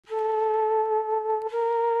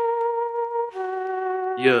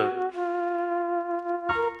Yeah.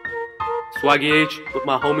 SwaggyH with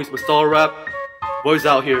my homies Masala rap. Boys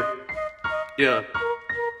out here. Yeah.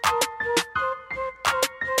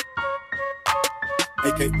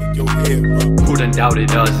 Who done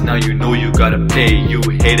doubted us? Now you know you gotta pay. You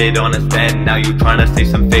hated on us then, now you tryna save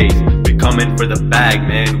some face. We coming for the bag,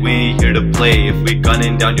 man, we ain't here to play. If we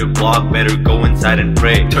gunning down your block, better go inside and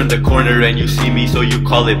pray. Turn the corner and you see me, so you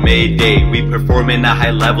call it Mayday. We performing at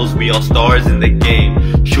high levels, we all stars in the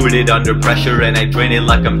game. Shoot it under pressure and I drain it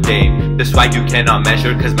like I'm Dame. The swag you cannot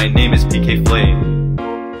measure, cause my name is PK Flame.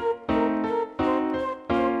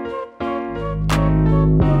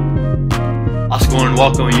 I'll score and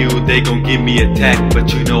walk on you, they gon' give me a tech.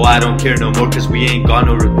 But you know I don't care no more, cause we ain't got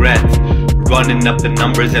no regrets. Running up the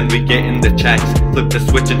numbers and we getting the checks. Flip the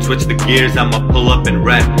switch and switch the gears, I'ma pull up and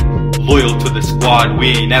wreck. Loyal to the squad, we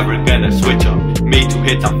ain't ever gonna switch up. Made 2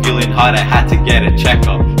 hits, I'm feeling hot, I had to get a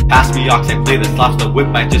checkup. Pass me ox, I play the slaps, the whip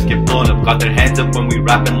might just get blown up. Got their hands up when we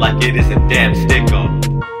rapping like it is a damn stick up.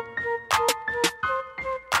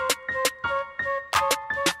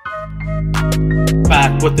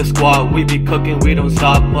 Back with the squad, we be cooking, we don't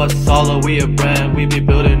stop. Masala, we a brand, we be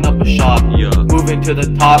building up a shop. Yeah. Moving to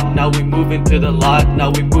the top, now we moving to the lot. Now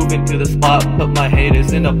we moving to the spot, put my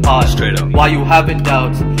haters in a pot. Straight up. Why you having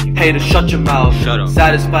doubts? Haters, shut your mouth. Shut up.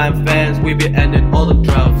 Satisfying fans, we be ending all the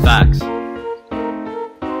droughts. Facts.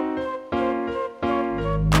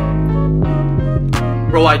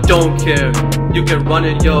 Bro, I don't care. You can run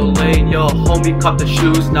in your lane. Your homie cop the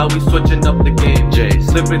shoes. Now we switching up the game. Jays.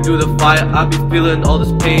 Slipping through the fire, I be feeling all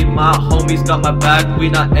this pain. My homies got my back. We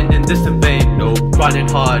not ending this in vain. No, grinding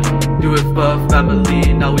hard. Do it for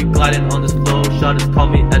family. Now we gliding on this flow. Shotters call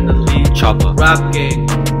me enemy. Chopper. Rap gang.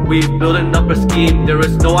 We building up a scheme. There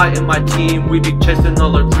is no I in my team. We be chasing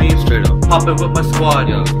all our dreams. Straight up. Popping with my squad.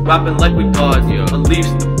 Yeah. Rapping like we gods. Yeah. Unleash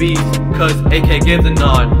the beast. Cause AK gave the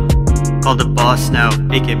nod. Called the boss now,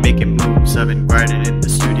 AK making moves. I've been grinding in the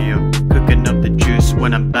studio, cooking up the juice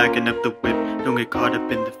when I'm backing up the whip. Don't get caught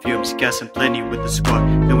up in the fumes, gassing plenty with the squad.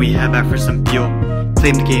 Then we have after some fuel.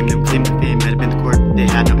 Claim the game, then claim the fame. Had been the court, they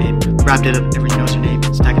had no aim. Wrapped it up, everyone knows her name.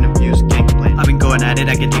 Stacking up views, can't complain. I've been going at it,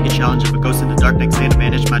 I can take a challenge of a ghost in the dark. Next day to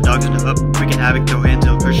manage my dogs in the hub. Wreaking havoc, throw hands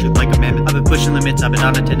out, first shoot like a mammoth. I've been pushing limits, I've been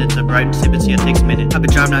on attendance, I've riding snippets, yeah, it takes a minute. I've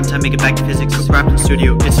been driving on time, make it back to physics. Cook wrapped in the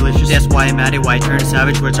studio, it's delicious. That's why I'm at it, why I turn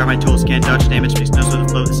savage. Words are my tools, can't dodge damage. Makes notes with the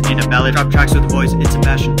flow, this ain't a ballad. Drop tracks with the voice, it's a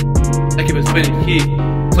passion. I keep it spinning heat,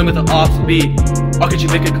 playing with the off speed. How could you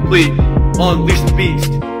make it complete? Unleash the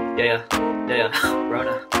beast. Yeah,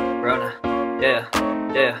 Rona, yeah.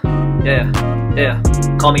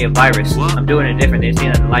 Call me a virus. What? I'm doing it different, they see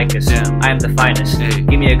nothing like us. Damn. I am the finest. Hey.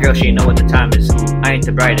 Give me a girl, she ain't know what the time is. I ain't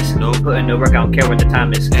the brightest. Nope. Putting no work, I don't care what the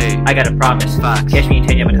time is. Hey. I got a promise. Facts. Catch me in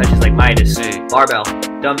 10, yeah, my touches like Midas. Hey. Barbell,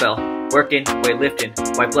 dumbbell. Working,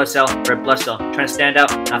 weightlifting, white blood cell, red blood cell. Trying to stand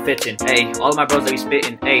out, not fitting. Ayy, all of my bros that we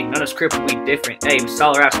spitting. Ayy, none of us crippled, we different. Ayy, we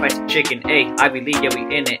solid rap, spicy chicken. Ayy, Ivy League, yeah, we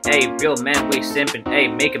in it. Ayy, real man, we simping.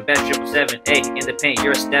 Ayy, making best 777. Ayy, in the paint,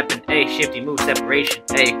 you're a stepping. Ayy, shifty move, separation.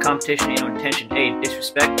 Ayy, competition, ain't no intention. Ayy,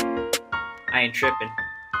 disrespect, I ain't tripping.